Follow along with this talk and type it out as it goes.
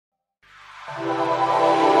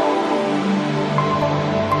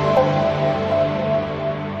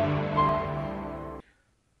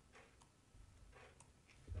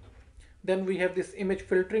Then we have this image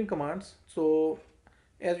filtering commands. So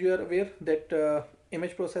as you are aware that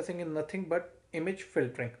image processing is nothing but image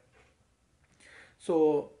filtering.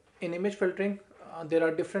 So in image filtering, there are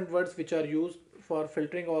different words which are used for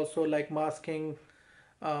filtering also, like masking,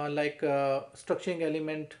 structuring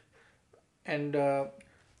element, and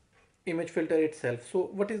image filter itself. So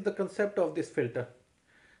what is the concept of this filter?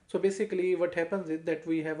 So basically what happens is that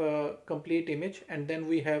we have a complete image, and then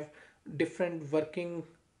we have different working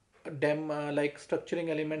like structuring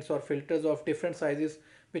elements or filters of different sizes,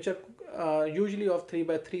 which are usually of 3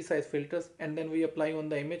 by 3 size filters, and then we apply on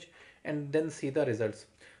the image and then see the results.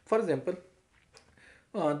 For example,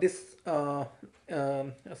 this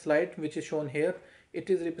slide which is shown here, it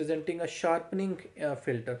is representing a sharpening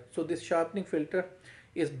filter. So this sharpening filter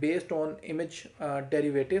is based on image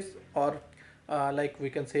derivatives, or like we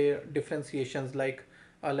can say differentiations, like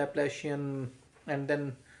Laplacian, and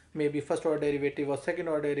then maybe first order derivative or second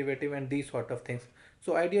order derivative, and these sort of things.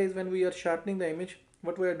 So idea is, when we are sharpening the image,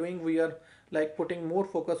 what we are doing, we are like putting more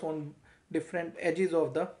focus on different edges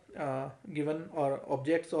of the given or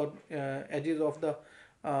objects, or edges of the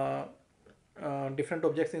uh, different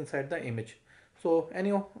objects inside the image. So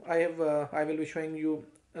anyhow, I will be showing you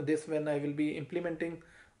this when I will be implementing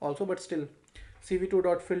also, but still,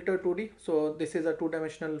 cv2.filter 2d. So this is a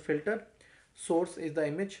two-dimensional filter. Source is the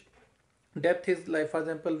image, depth is, like for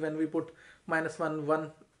example, when we put -1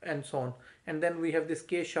 1 and so on, and then we have this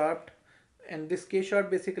k sharp, and this k sharp,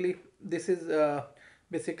 basically this is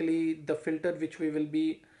basically the filter which we will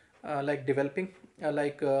be like developing,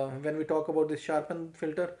 when we talk about this sharpen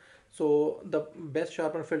filter. So the best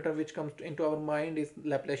sharpen filter which comes into our mind is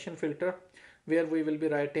Laplacian filter, where we will be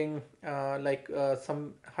writing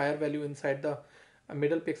some higher value inside the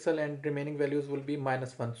middle pixel, and remaining values will be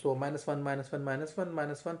 -1. So -1 -1 -1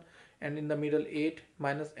 -1, and in the middle 8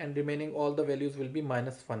 minus, and remaining all the values will be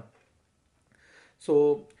 -1.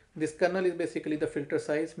 So this kernel is basically the filter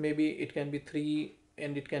size. Maybe it can be 3,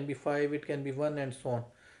 and it can be 5, it can be 1, and so on.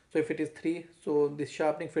 So if it is 3, so this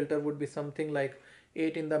sharpening filter would be something like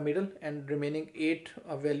 8 in the middle, and remaining 8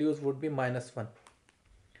 values would be -1.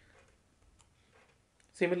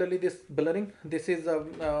 Similarly, this blurring, this is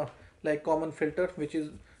a like common filter which is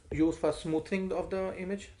used for smoothing of the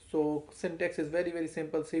image. So syntax is very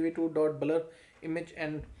simple: cv2.blur image,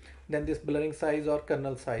 and then this blurring size or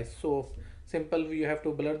kernel size. So simple, you have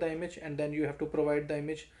to blur the image, and then you have to provide the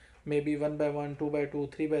image maybe 1 by 1, 2 by 2,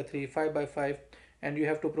 3 by 3, 5 by 5, and you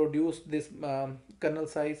have to produce this kernel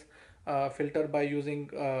size filter by using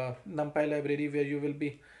numpy library, where you will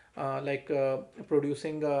be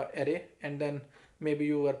producing array, and then maybe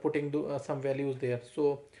you are putting some values there.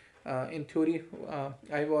 So in theory,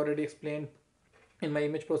 I've already explained in my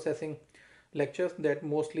image processing lectures that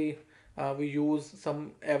mostly we use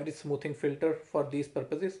some average smoothing filter for these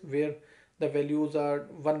purposes, where the values are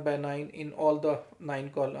 1 by 9 in all the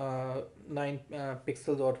 9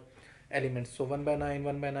 pixels or elements. So 1 by 9,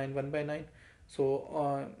 1 by 9, 1 by 9. So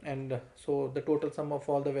and so the total sum of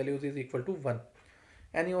all the values is equal to 1.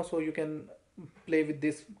 And also you can play with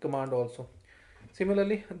this command also.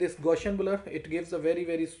 Similarly, this Gaussian blur, it gives a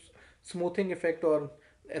very smoothing effect, or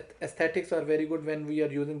aesthetics are very good when we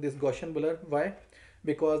are using this Gaussian blur. Why?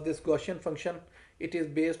 Because this Gaussian function, it is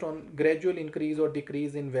based on gradual increase or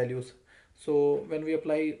decrease in values. So when we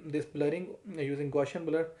apply this blurring using Gaussian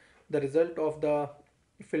blur, the result of the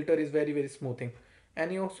filter is very smoothing.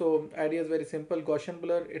 Anyhow, so idea is very simple. Gaussian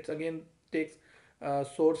blur, it's again takes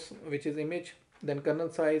source, which is image, then kernel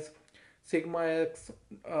size, sigma x,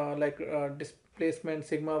 displacement,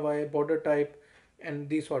 sigma y, border type, and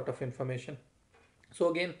these sort of information. So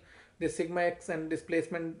again, this sigma x and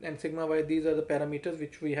displacement and sigma y, these are the parameters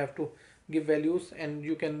which we have to give values, and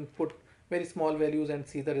you can put very small values and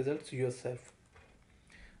see the results yourself.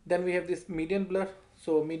 Then we have this median blur.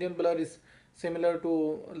 So median blur is similar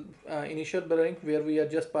to initial blurring, where we are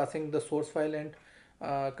just passing the source file and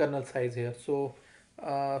kernel size here. So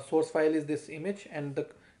source file is this image, and the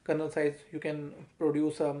kernel size, you can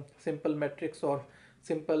produce a simple matrix or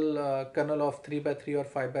simple kernel of 3 by 3 or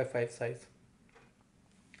 5 by 5 size.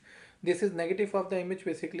 This is negative of the image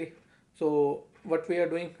basically. So what we are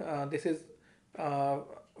doing, this is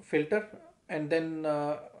filter, and then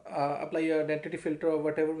apply a identity filter or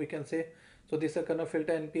whatever we can say. So this is a kernel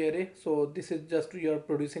filter NP array. So this is just you are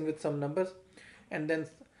producing with some numbers, and then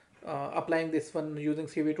applying this one using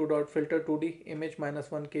cv2.filter 2d image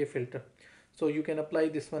 -1k filter. So you can apply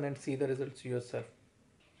this one and see the results yourself.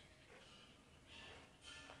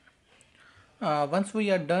 Once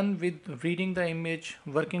we are done with reading the image,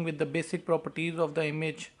 working with the basic properties of the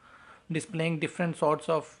image, displaying different sorts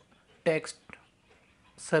of text,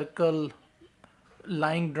 circle,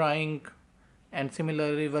 line drawing, and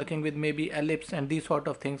similarly working with maybe ellipse and these sort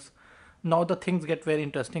of things. Now the things get very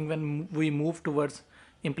interesting when we move towards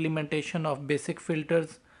implementation of basic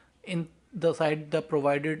filters in the side the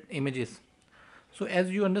provided images. So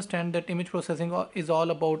as you understand that image processing is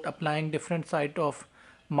all about applying different side of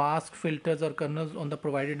mask, filters or kernels on the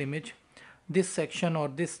provided image. This section or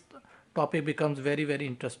this topic becomes very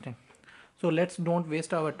interesting. So let's don't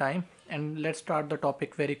waste our time and let's start the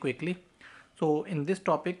topic very quickly. So in this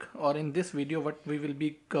topic or in this video what we will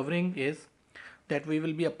be covering is that we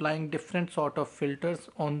will be applying different sort of filters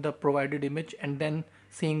on the provided image and then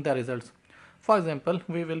seeing the results. For example,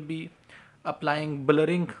 we will be applying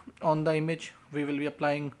blurring on the image. We will be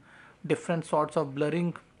applying different sorts of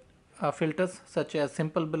blurring filters such as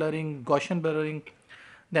simple blurring, Gaussian blurring.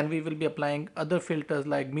 Then we will be applying other filters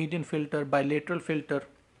like median filter, bilateral filter,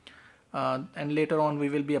 and later on we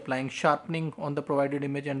will be applying sharpening on the provided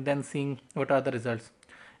image and then seeing what are the results.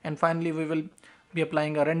 And finally we will be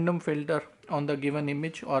applying a random filter on the given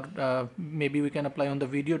image, or maybe we can apply on the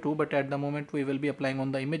video too, but at the moment we will be applying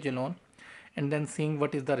on the image alone and then seeing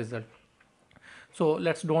what is the result. So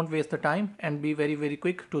let's don't waste the time and be very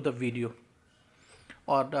quick to the video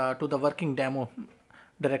or to the working demo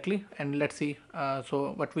directly, and let's see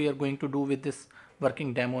so what we are going to do with this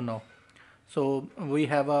working demo now. So we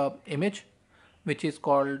have a image which is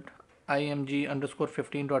called img underscore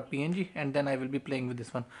 15.png, and then I will be playing with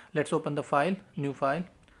this one. Let's open the file, new file.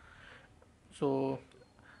 So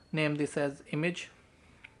name this as image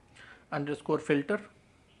underscore filter.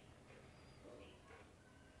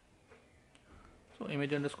 So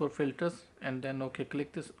image underscore filters, and then okay,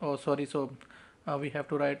 click this. Oh sorry, so we have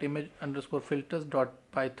to write image underscore filters dot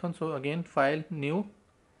python. So again, file, new,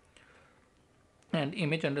 and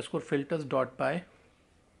image underscore filters dot py,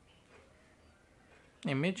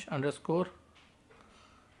 image underscore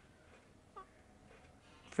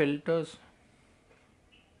filters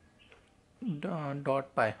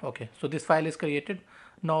dot py. Okay, so this file is created.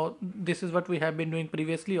 Now this is what we have been doing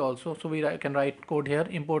previously also. So we can write code here,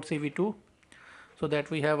 import cv2, so that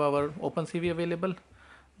we have our opencv available.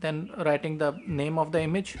 Then writing the name of the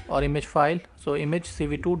image or image file, so image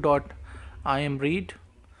cv2 dot imread,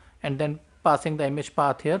 and then passing the image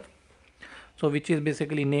path here, so which is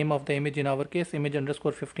basically name of the image, in our case image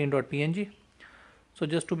underscore 15.png. so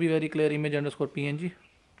just to be very clear, image underscore png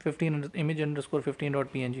 15 image underscore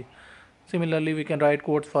 15.png. Similarly we can write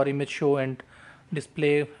codes for image show and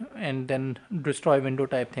display and then destroy window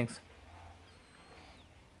type things.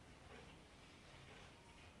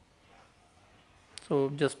 So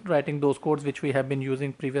just writing those codes which we have been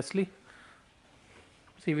using previously,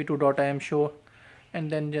 cv2.imshow, and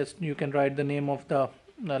then just you can write the name of the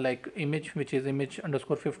like image, which is image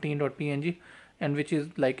underscore 15.png, and which is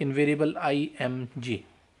like in variable img.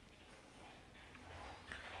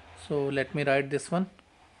 So let me write this one.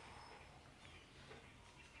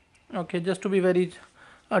 Okay, just to be very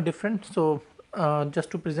different, so just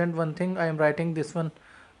to present one thing, I am writing this one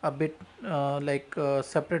a bit like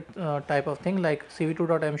separate type of thing, like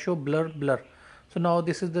cv2.imshow blur. So now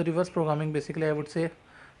this is the reverse programming basically, I would say.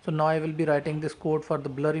 So now I will be writing this code for the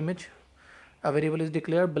blur image. A variable is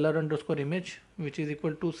declared blur underscore image, which is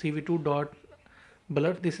equal to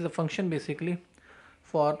cv2.blur. This is a function basically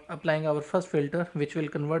for applying our first filter, which will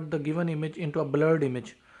convert the given image into a blurred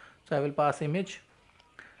image. So I will pass image,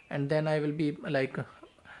 and then I will be like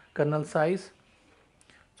kernel size.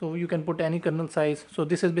 So you can put any kernel size. So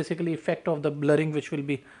this is basically effect of the blurring which will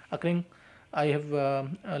be occurring. I have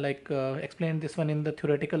explained this one in the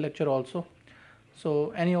theoretical lecture also. So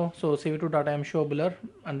anyhow, so cv2.imshow blur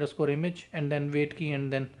underscore image, and then wait key,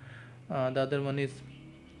 and then the other one is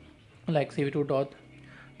like cv2 dot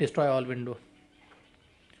destroy all window.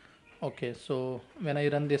 Okay, so when I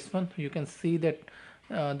run this one, you can see that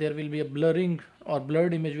there will be a blurring or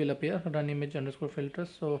blurred image will appear, run image underscore filters.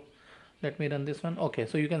 So let me run this one. Okay,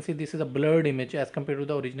 so you can see this is a blurred image as compared to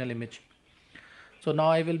the original image. So now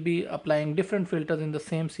I will be applying different filters in the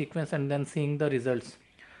same sequence and then seeing the results.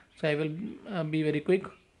 So I will be very quick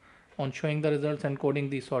on showing the results and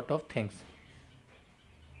coding these sort of things.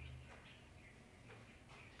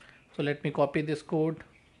 So let me copy this code,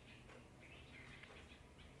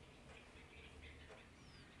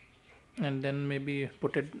 and then maybe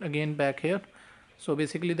put it again back here. So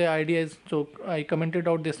basically the idea is, so I commented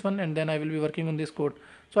out this one and then I will be working on this code.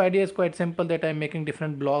 So idea is quite simple, that I'm making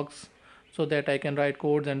different blocks so that I can write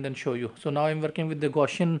codes and then show you. So now I'm working with the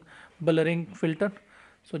Gaussian blurring filter.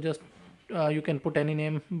 So just you can put any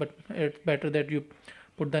name, but it's better that you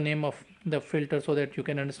put the name of the filter so that you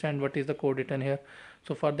can understand what is the code written here.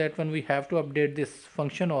 So for that one we have to update this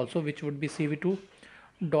function also, which would be cv2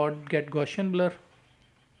 dot get Gaussian blur.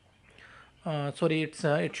 Sorry,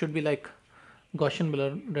 it should be like Gaussian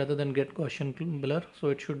blur rather than get Gaussian blur. So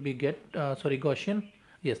it should be get Gaussian,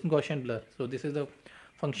 yes, Gaussian blur. So this is the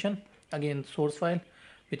function, again source file,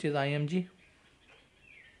 which is img.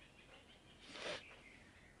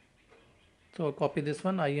 So copy this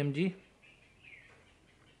one, img,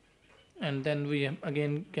 and then we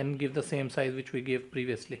again can give the same size which we gave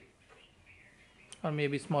previously, or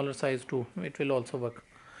maybe smaller size too, it will also work.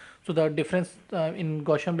 So the difference in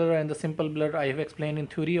Gaussian blur and the simple blur, I have explained in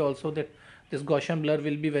theory also, that this Gaussian blur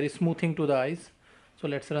will be very smoothing to the eyes. So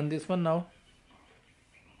let's run this one now.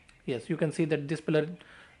 Yes, you can see that this blur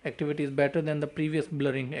activity is better than the previous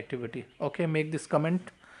blurring activity. Okay, make this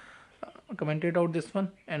comment, comment it out this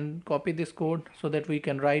one, and copy this code so that we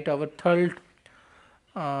can write our third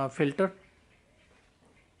filter.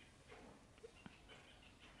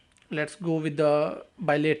 Let's go with the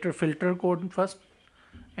bilateral filter code first,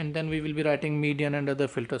 and then we will be writing median and other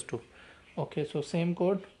filters too. Okay, so same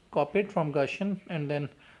code, copy it from Gaussian, and then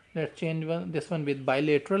let's change this one with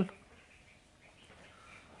bilateral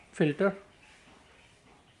filter.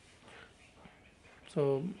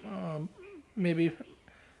 So maybe,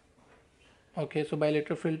 okay, so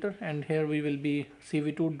bilateral filter, and here we will be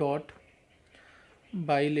cv2 dot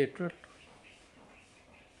bilateral.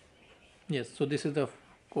 Yes, so this is the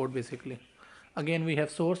code basically. Again we have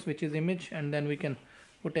source, which is image, and then we can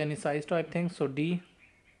put any size type thing. So d,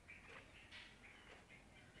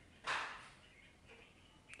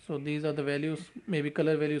 so these are the values, maybe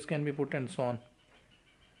color values can be put, and so on.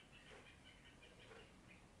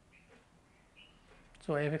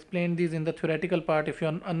 So I have explained these in the theoretical part. If you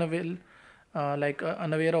are unaware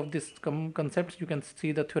unaware of this concepts, you can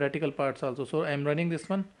see the theoretical parts also. So I am running this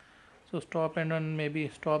one, so stop and run, maybe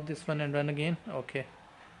stop this one and run again. Okay,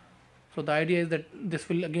 so the idea is that this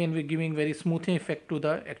will again be giving very smoothing effect to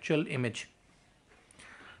the actual image.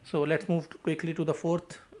 So let's move quickly to the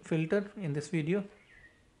fourth filter in this video.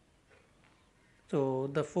 So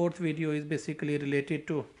the fourth video is basically related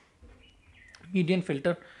to median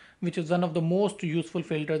filter, which is one of the most useful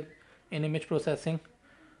filters in image processing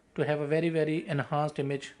to have a very enhanced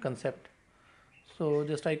image concept. So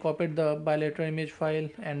just I copied the bilateral image file,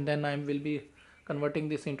 and then I will be converting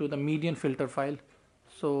this into the median filter file.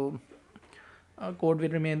 So code will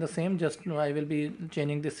remain the same, just I will be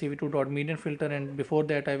changing this cv2.median filter, and before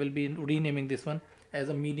that I will be renaming this one as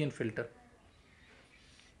a median filter.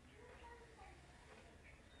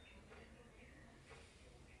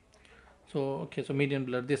 So okay, so median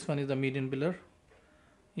blur, this one is the median blur.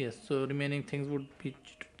 Yes, so remaining things would be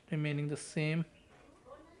remaining the same.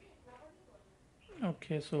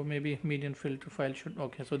 Okay, so maybe median filter file should,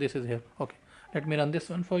 okay, so this is here. Okay, let me run this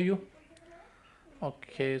one for you.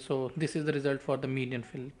 Okay, so this is the result for the median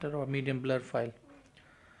filter or median blur file.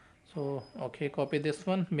 So okay, copy this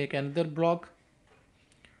one, make another block,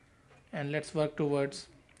 and let's work towards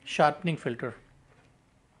sharpening filter.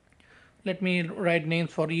 Let me write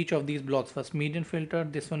names for each of these blocks first. Median filter,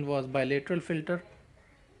 this one was bilateral filter,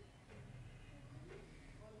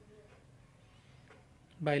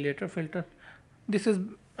 bilateral filter. This is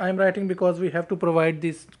I am writing because we have to provide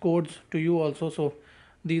these codes to you also, so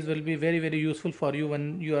these will be very useful for you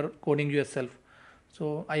when you are coding yourself.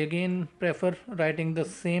 So I again prefer writing the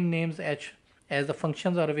same names as the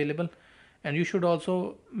functions are available, and you should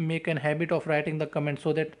also make a habit of writing the comments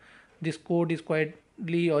so that this code is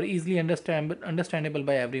quietly or easily understandable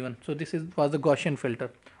by everyone. So this was the Gaussian filter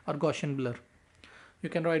or Gaussian blur. You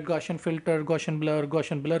can write Gaussian filter, Gaussian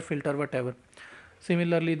blur filter, whatever.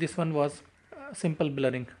 Similarly, this one was simple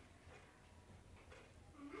blurring.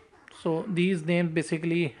 So these names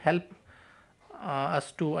basically help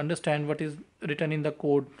us to understand what is written in the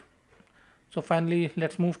code. So finally,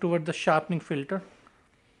 let's move toward the sharpening filter.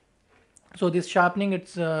 So this sharpening,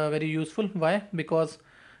 it's very useful. Why? Because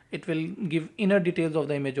it will give inner details of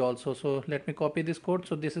the image also. So let me copy this code.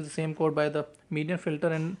 So this is the same code by the median filter,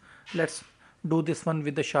 and let's do this one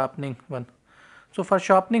with the sharpening one. So for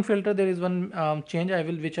sharpening filter, there is one change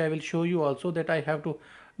which I will show you also, that I have to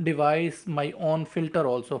devise my own filter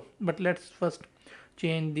also. But let's first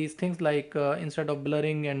change these things, like instead of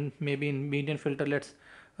blurring and maybe in median filter, let's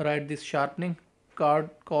write this sharpening card,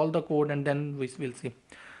 call the code, and then we will see.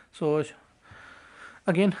 So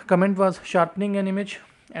again, comment was sharpening an image,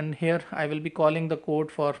 and here I will be calling the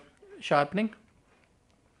code for sharpening.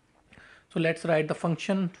 So let's write the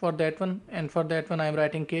function for that one, and for that one I am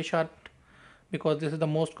writing k sharp, because this is the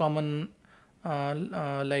most common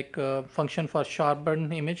like function for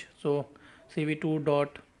sharpened image. So cv2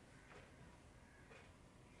 dot,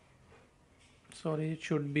 sorry, it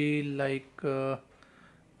should be like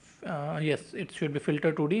yes, it should be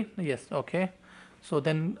filter 2D. Yes, okay. So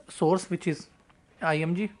then source, which is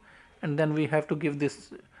img, and then we have to give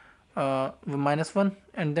this -1,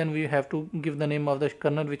 and then we have to give the name of the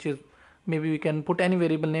kernel, which is, maybe we can put any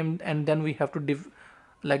variable name, and then we have to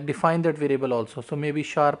define that variable also. So maybe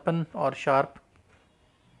sharpen or sharp.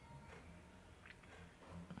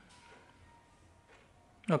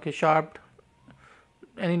 Okay, sharp,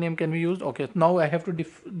 any name can be used. Okay, now I have to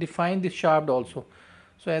define this sharp also.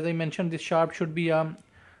 So as I mentioned, this sharp should be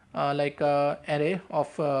like a array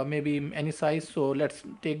of maybe any size. So let's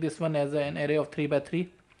take this one as an array of 3 by 3.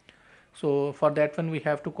 So for that one we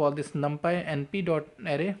have to call this numpy np dot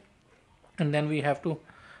array, and then we have to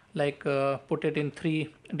like put it in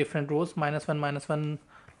 3 different rows, -1, -1,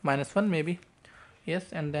 -1 maybe.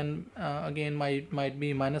 Yes, and then again might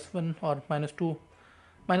be -1 or -2.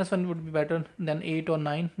 -1 would be better than 8 or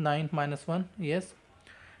 9. 9 -1. Yes,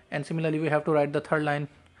 and similarly we have to write the third line.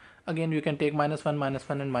 Again you can take -1,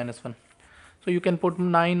 -1 and -1. So you can put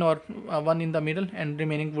 9 or 1 in the middle, and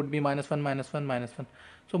remaining would be -1, -1, -1.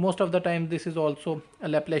 So most of the time this is also a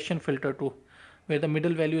Laplacian filter too, where the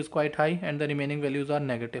middle value is quite high and the remaining values are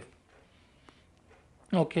negative.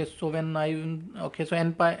 Okay, so when okay, so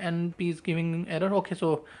np is giving error. Okay,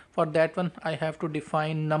 so for that one I have to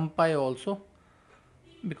define numpy also,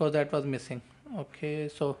 because that was missing. Okay,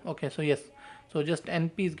 so yes, so just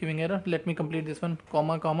np is giving error. Let me complete this one,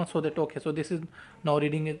 comma comma, so that, okay, so this is now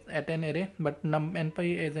reading it at an array, but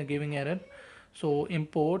npy is giving error. So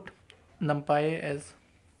import numpy as,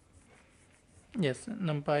 yes,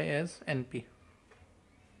 numpy as np.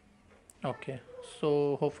 Okay,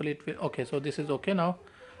 so hopefully it will. Okay, so this is okay now.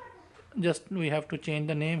 Just we have to change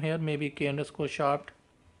the name here, maybe k underscore sharp.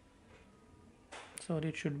 Sorry,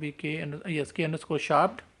 it should be yes, k underscore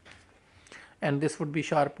sharp, and this would be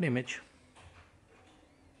sharpened image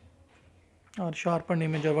or sharpened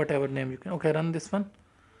image or whatever name you can. Okay, run this one.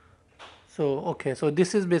 So okay, so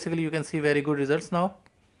this is basically, you can see very good results now.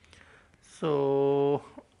 So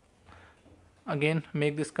again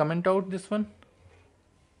make this comment out, this one,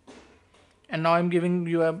 and now I'm giving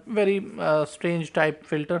you a very strange type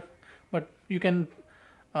filter, but you can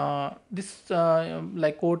this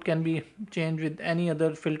like code can be changed with any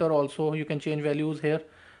other filter also. You can change values here,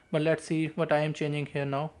 but let's see what I am changing here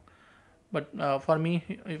now. But for me,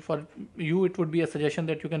 for you, it would be a suggestion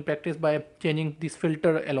that you can practice by changing this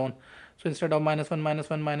filter alone. So instead of -1,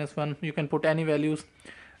 -1, -1, you can put any values,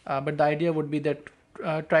 but the idea would be that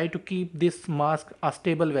try to keep this mask a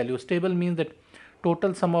stable value. Stable means that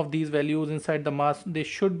total sum of these values inside the mask, they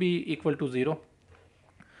should be equal to 0,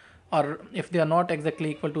 or if they are not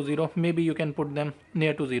exactly equal to 0, maybe you can put them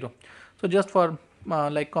near to 0. So just for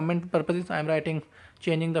like comment purposes, I am writing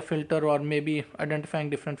changing the filter, or maybe identifying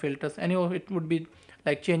different filters. Anyhow, it would be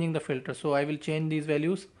like changing the filter. So I will change these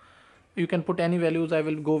values. You can put any values. I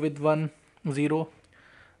will go with 1, 0,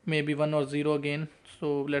 maybe 1 or 0 again.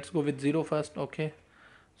 So let's go with 0 first. Okay,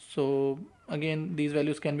 so again these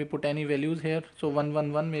values can be put any values here. So 1,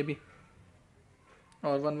 1, 1 maybe,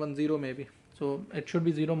 or 1, 1, 0 maybe. So it should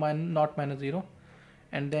be 0 not -0,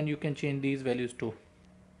 and then you can change these values too.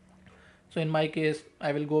 So in my case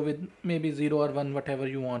I will go with maybe 0 or 1, whatever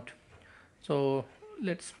you want. So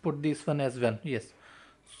let's put this one as 1. Yes,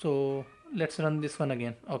 so let's run this one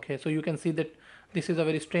again. Okay, so you can see that this is a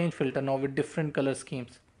very strange filter now with different color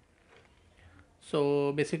schemes.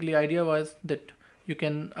 So basically idea was that you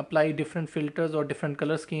can apply different filters or different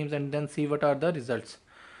color schemes and then see what are the results.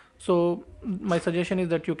 So my suggestion is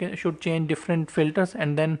that you should change different filters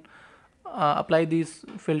and then apply these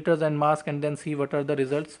filters and mask, and then see what are the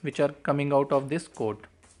results which are coming out of this code.